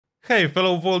Hey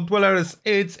fellow Vault Dwellers,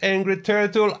 it's Angry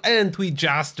Turtle and we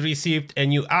just received a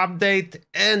new update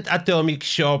and Atomic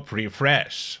Shop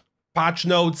refresh. Patch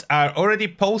notes are already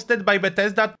posted by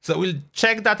Bethesda, so we'll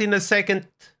check that in a second.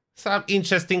 Some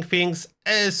interesting things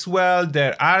as well.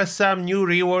 There are some new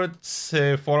rewards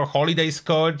for Holiday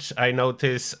Schorched. I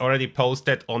noticed already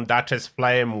posted on Duchess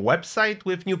Flame website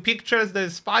with new pictures.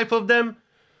 There's 5 of them.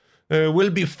 We'll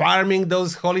be farming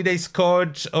those Holiday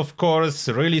Schorched, of course,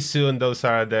 really soon. Those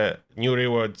are the new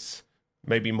rewards.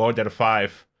 Maybe more than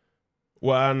 5.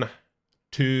 1,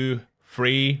 2,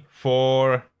 3,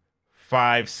 4,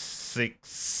 5, 6,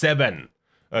 7.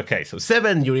 Okay, so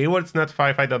 7 new rewards, not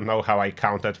 5. I don't know how I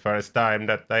counted first time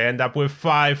that I end up with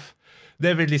 5.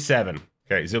 Definitely 7.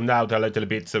 Okay, zoomed out a little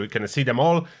bit so we can see them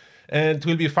all. And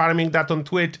we'll be farming that on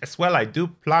Twitch as well. I do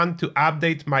plan to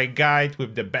update my guide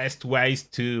with the best ways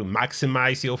to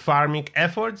maximize your farming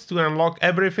efforts to unlock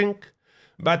everything.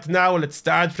 But now let's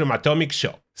start from Atomic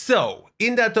Shop. So,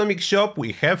 in the Atomic Shop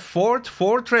we have Fort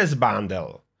Fortress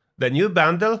bundle. The new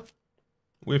bundle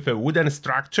with wooden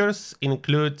structures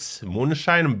includes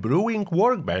Moonshine Brewing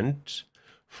Workbench,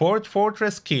 Fort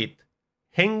Fortress Kit,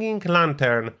 Hanging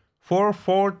Lantern, Fort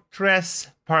Fortress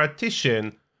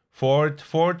Partition, Fort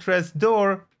Fortress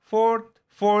Door, Fort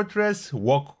Fortress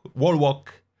Wall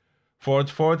Walk, Fort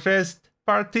Fortress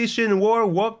Partition Wall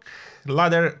Walk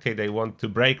Ladder, okay, they want to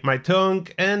break my tongue,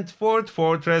 and Fort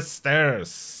Fortress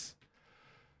Stairs.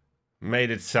 Made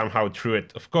it somehow through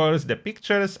it. Of course, the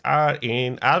pictures are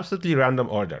in absolutely random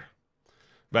order.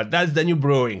 But that's the new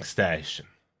brewing station.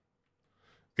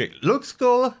 Okay, looks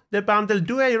cool, the bundle.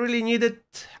 Do I really need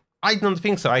it? I don't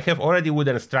think so. I have already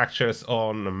wooden structures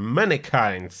on many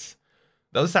kinds.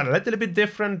 Those are a little bit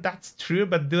different, that's true,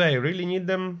 but do I really need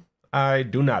them? I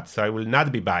do not, so I will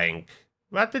not be buying.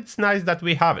 But it's nice that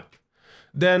we have it.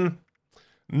 Then,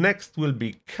 next will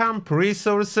be camp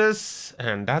resources,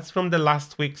 and that's from the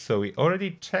last week, so we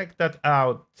already checked that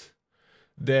out.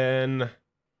 Then,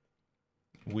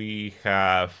 we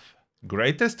have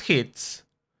greatest hits,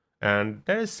 and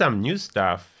there is some new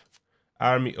stuff.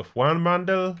 Army of One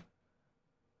bundle.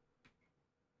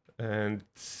 And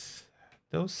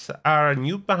those are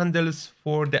new bundles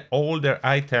for the older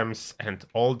items and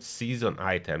old season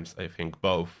items, I think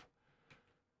both.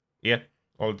 Yeah,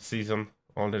 old season,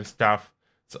 older stuff,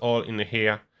 it's all in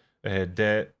here.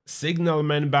 The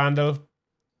Signalman bundle,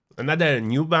 another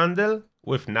new bundle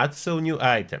with not so new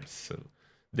items. So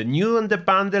the new on the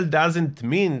bundle doesn't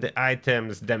mean the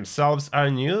items themselves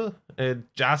are new,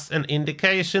 just an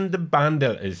indication the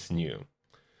bundle is new.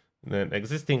 Then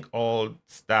existing old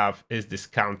stuff is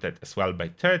discounted as well by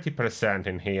 30%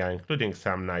 in here, including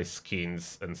some nice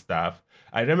skins and stuff.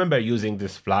 I remember using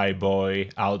this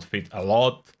Flyboy outfit a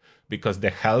lot because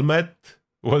the helmet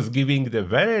was giving the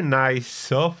very nice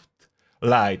soft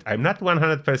light. I'm not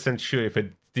 100% sure if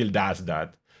it still does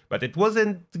that, but it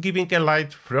wasn't giving a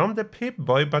light from the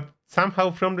Pip-Boy, but somehow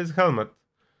from this helmet.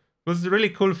 It was a really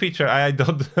cool feature. I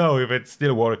don't know if it's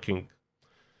still working.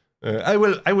 I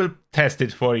will test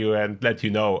it for you and let you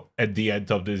know at the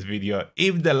end of this video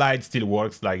if the light still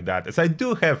works like that, as I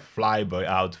do have Flyboy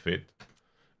outfit.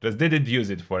 Just didn't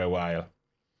use it for a while.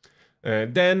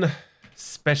 Then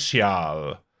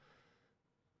special.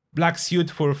 Black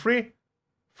suit for free.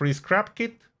 Free scrap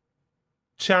kit.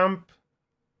 Champ.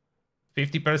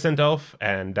 50% off,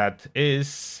 and that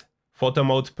is photo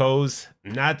mode pose,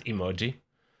 not emoji.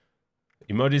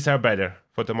 Emojis are better.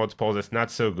 Photo mode pose is not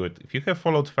so good. If you have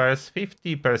followed first,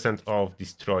 50% off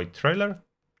destroyed trailer,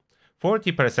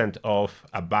 40% off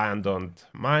abandoned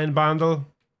mine bundle,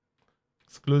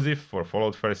 exclusive for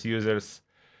followed first users.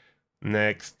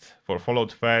 Next, for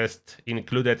followed first,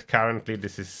 included currently,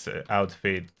 this is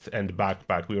outfit and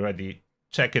backpack. We already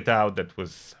checked it out. That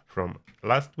was from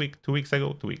last week, 2 weeks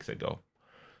ago, 2 weeks ago.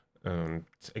 And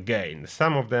again,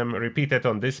 some of them repeated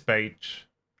on this page.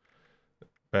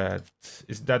 But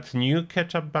is that new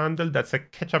ketchup bundle? That's a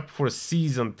ketchup for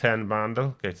season 10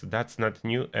 bundle. Okay, so that's not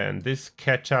new. And this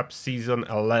ketchup season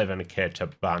 11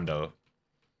 ketchup bundle.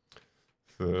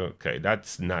 So, okay,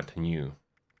 that's not new.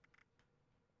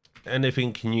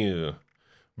 Anything new?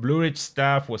 Blue Ridge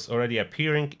stuff was already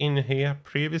appearing in here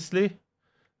previously.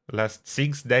 Last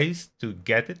 6 days to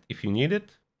get it if you need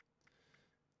it.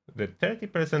 The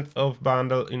 30% off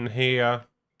bundle in here.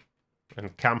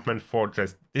 Encampment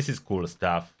Fortress, this is cool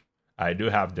stuff. I do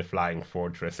have the Flying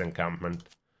Fortress encampment.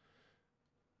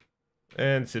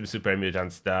 And some Super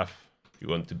Mutant stuff. You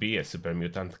want to be a Super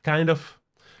Mutant, kind of.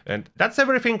 And that's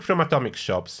everything from Atomic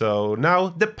Shop. So now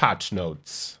the patch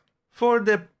notes. For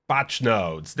the patch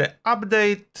notes, the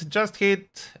update just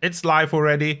hit. It's live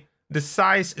already. The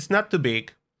size is not too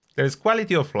big. There's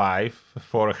quality of life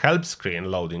for help screen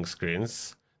loading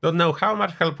screens. Don't know how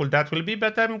much helpful that will be,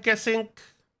 but I'm guessing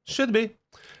should be.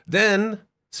 Then,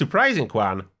 surprising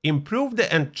one, improve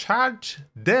the and charge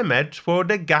damage for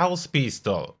the Gauss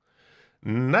pistol.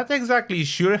 Not exactly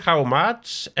sure how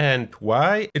much and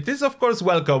why. It is of course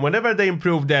welcome whenever they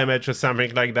improve damage or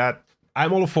something like that.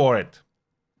 I'm all for it.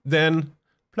 Then,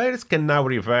 players can now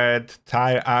revert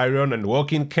tire iron and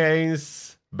walking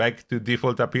canes back to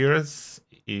default appearance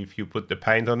if you put the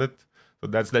paint on it. So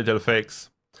that's little fix.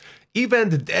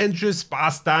 Event Dangerous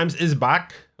Pastimes is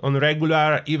back on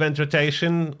regular event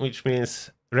rotation, which means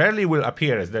rarely will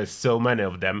appear as there's so many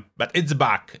of them, but it's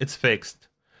back, it's fixed.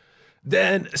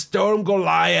 Then Storm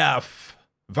Goliath,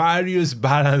 various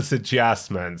balance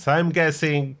adjustments. I'm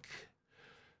guessing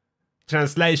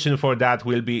translation for that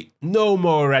will be no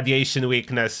more radiation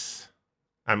weakness.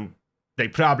 They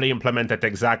probably implemented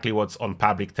exactly what's on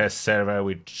public test server,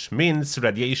 which means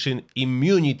radiation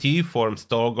immunity for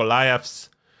Storm Goliaths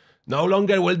no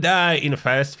longer will die in the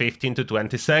first 15 to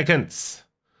 20 seconds.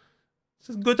 Is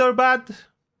this good or bad?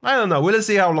 I don't know, we'll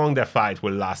see how long the fight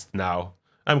will last now.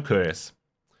 I'm curious.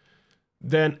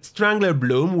 Then Strangler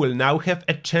Bloom will now have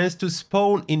a chance to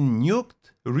spawn in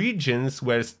nuked regions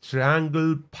where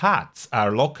strangle paths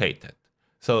are located.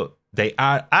 So they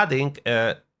are adding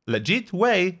a legit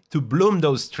way to bloom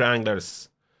those stranglers.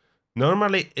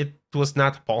 Normally it was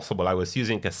not possible. I was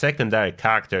using a secondary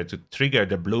character to trigger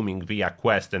the blooming via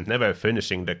quest and never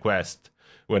finishing the quest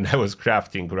when I was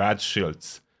crafting rad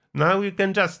shields. Now you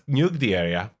can just nuke the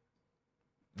area.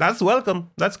 That's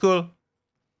welcome, that's cool.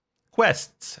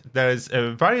 Quests. There's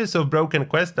a various of broken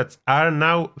quests that are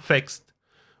now fixed,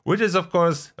 which is of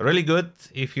course really good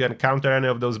if you encounter any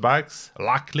of those bugs.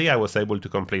 Luckily I was able to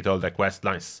complete all the quest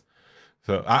lines.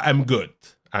 So I'm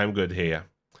good here.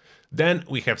 Then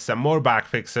we have some more bug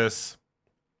fixes,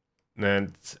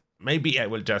 and maybe I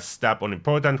will just stop on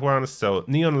important ones. So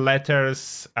neon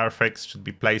letters are fixed, should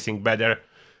be placing better.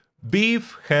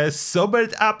 Beef has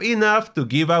sobered up enough to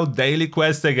give out daily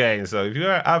quests again. So if you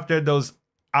are after those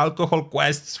alcohol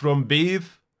quests from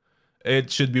Beef,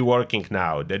 it should be working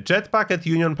now. The jetpack at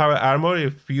Union Power Armor,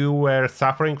 if you were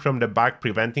suffering from the bug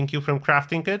preventing you from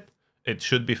crafting it, it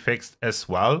should be fixed as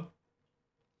well.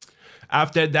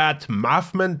 After that,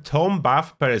 Muffman Tom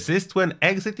buff persists when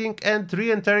exiting and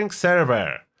re-entering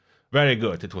server. Very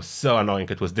good, it was so annoying,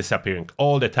 it was disappearing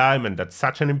all the time, and that's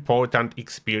such an important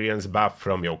experience buff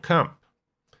from your camp.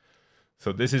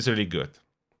 So this is really good.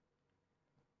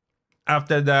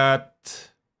 After that,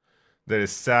 there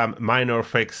is some minor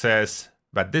fixes,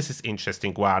 but this is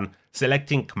interesting one.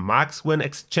 Selecting max when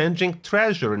exchanging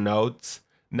treasure nodes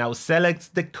now selects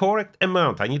the correct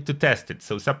amount. I need to test it.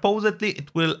 So supposedly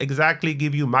it will exactly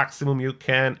give you maximum you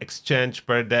can exchange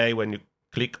per day when you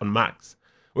click on max.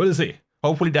 We'll see.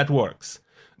 Hopefully that works.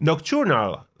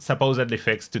 Nocturnal supposedly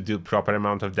fixed to do proper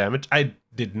amount of damage. I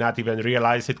did not even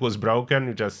realize it was broken.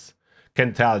 You just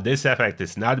can tell this effect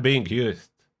is not being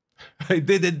used. I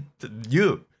didn't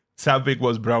knew something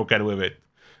was broken with it,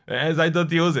 as I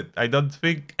don't use it. I don't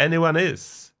think anyone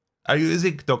is. Are you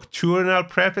using nocturnal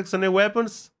prefix on your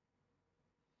weapons?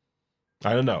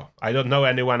 I don't know. I don't know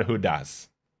anyone who does.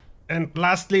 And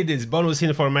lastly, this bonus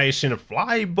information,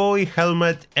 Flyboy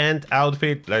helmet and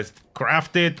outfit. Let's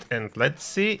craft it and let's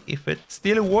see if it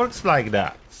still works like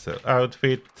that. So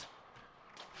outfit,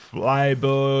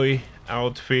 Flyboy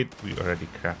outfit. We already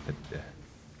crafted the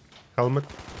helmet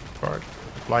part,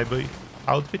 Flyboy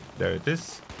outfit. There it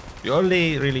is. You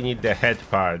only really need the head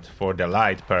part for the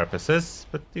light purposes,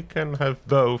 but you can have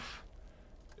both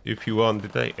if you want.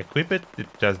 Did I equip it? It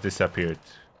just disappeared.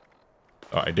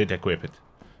 Oh, I did equip it.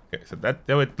 Okay, so that's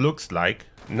how it looks like.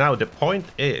 Now the point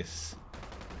is,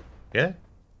 yeah,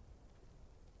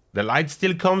 the light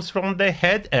still comes from the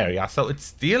head area, so it's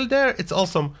still there. It's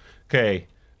awesome. Okay,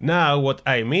 now what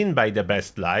I mean by the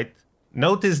best light,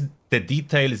 notice the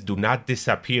details do not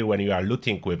disappear when you are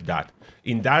looting with that.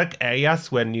 In dark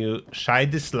areas, when you shine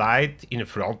this light in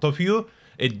front of you,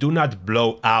 it do not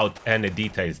blow out any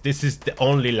details. This is the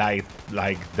only light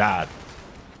like that.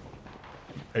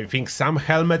 I think some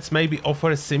helmets maybe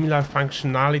offer similar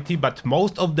functionality, but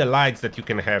most of the lights that you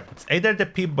can have, it's either the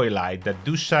Pip-Boy light that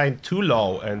do shine too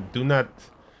low and do not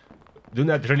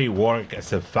really work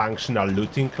as a functional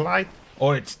looting light,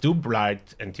 or it's too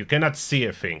bright and you cannot see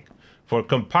a thing. For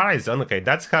comparison, okay,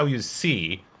 that's how you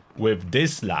see with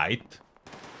this light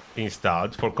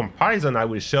installed. For comparison, I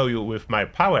will show you with my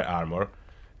power armor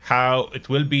how it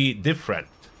will be different.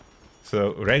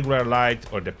 So regular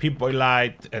light or the Pip-Boy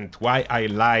light, and why I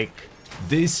like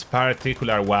this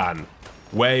particular one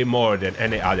way more than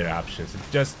any other options. It's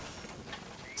just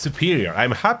superior.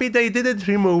 I'm happy they didn't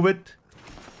remove it.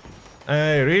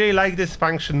 I really like this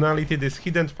functionality, this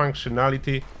hidden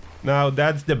functionality. Now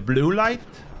that's the blue light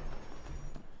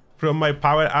from my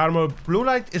power armor. Blue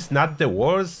light is not the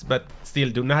worst, but still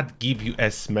do not give you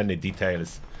as many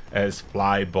details as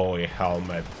Flyboy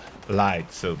helmet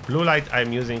light. So blue light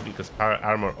I'm using because power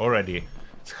armor already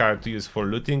it's hard to use for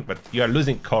looting, but you are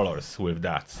losing colors with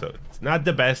that, so it's not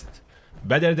the best.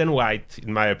 Better than white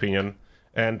in my opinion.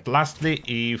 And lastly,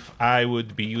 if I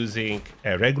would be using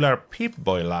a regular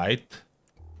Pip-Boy light,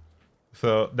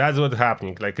 so that's what's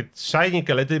happening, like it's shining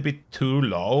a little bit too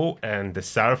low and the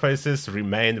surfaces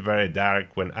remain very dark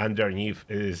when underneath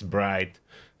is bright.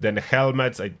 Then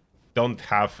helmets, I don't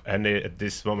have any at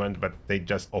this moment, but they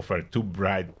just offer too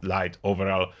bright light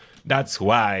overall. That's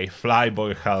why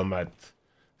Flyboy helmet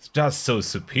is just so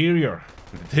superior.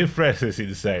 The difference is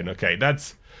insane. Okay,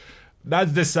 that's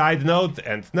the side note.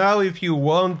 And now if you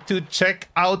want to check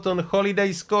out on holiday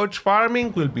Schorched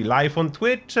farming, we'll be live on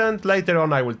Twitch, and later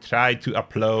on I will try to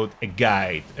upload a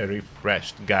guide, a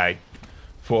refreshed guide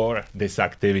for this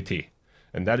activity.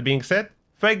 And that being said,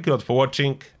 thank you all for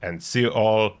watching and see you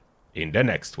all in the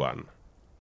next one.